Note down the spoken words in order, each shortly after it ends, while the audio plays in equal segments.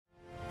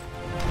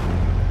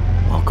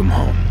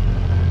Welcome home.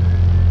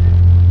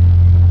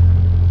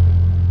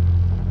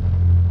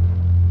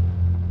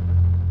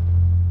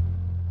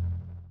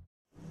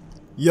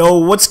 Yo,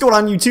 what's going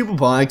on YouTube?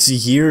 Apoqsi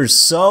here.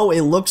 So,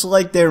 it looks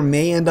like there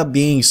may end up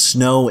being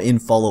snow in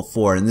Fallout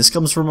 4, and this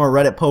comes from a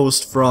Reddit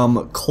post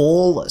from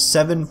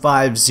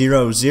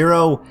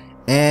Cole7500,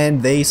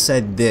 and they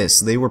said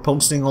this. They were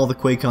posting all the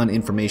quake-con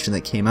information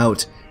that came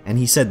out, and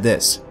he said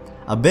this.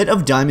 A bit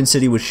of Diamond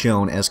City was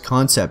shown as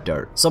concept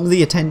art. Some of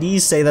the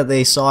attendees say that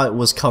they saw it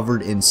was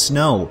covered in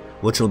snow,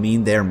 which will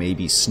mean there may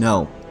be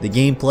snow. The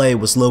gameplay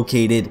was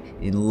located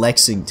in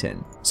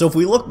Lexington. So if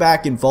we look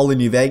back in Fallout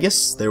New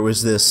Vegas, there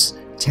was this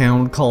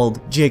town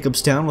called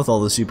Jacobstown with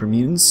all the super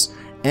mutants,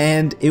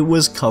 and it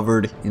was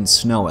covered in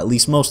snow, at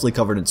least mostly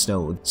covered in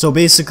snow. So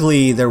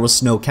basically there was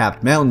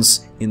snow-capped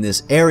mountains in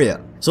this area.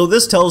 So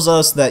this tells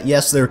us that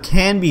yes, there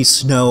can be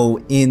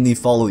snow in the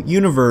Fallout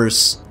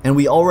universe, and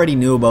we already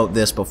knew about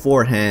this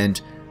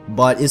beforehand,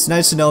 but it's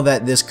nice to know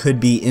that this could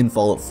be in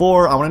Fallout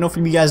 4. I want to know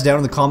from you guys down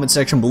in the comment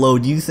section below,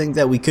 do you think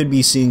that we could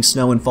be seeing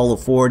snow in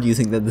Fallout 4? Do you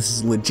think that this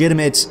is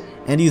legitimate?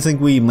 And do you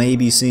think we may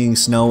be seeing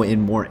snow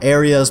in more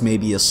areas,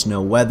 maybe a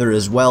snow weather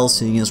as well,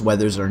 seeing as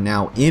weathers are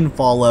now in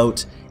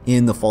Fallout,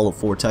 in the Fallout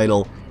 4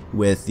 title,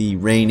 with the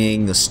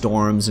raining, the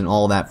storms, and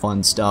all that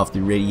fun stuff,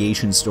 the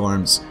radiation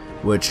storms,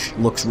 which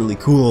looks really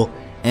cool.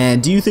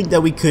 And do you think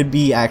that we could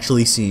be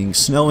actually seeing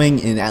snowing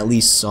in at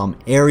least some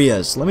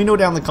areas? Let me know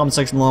down in the comment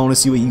section below. I want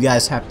to see what you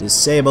guys have to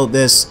say about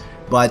this.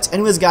 But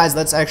anyways guys,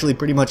 that's actually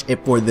pretty much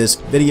it for this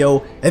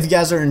video. If you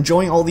guys are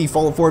enjoying all the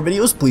Fallout 4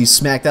 videos, please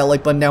smack that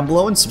like button down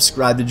below and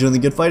subscribe to join the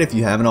good fight if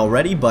you haven't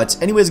already.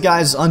 But anyways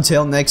guys,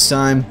 until next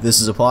time, this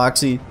is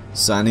Apoqsi,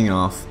 signing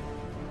off.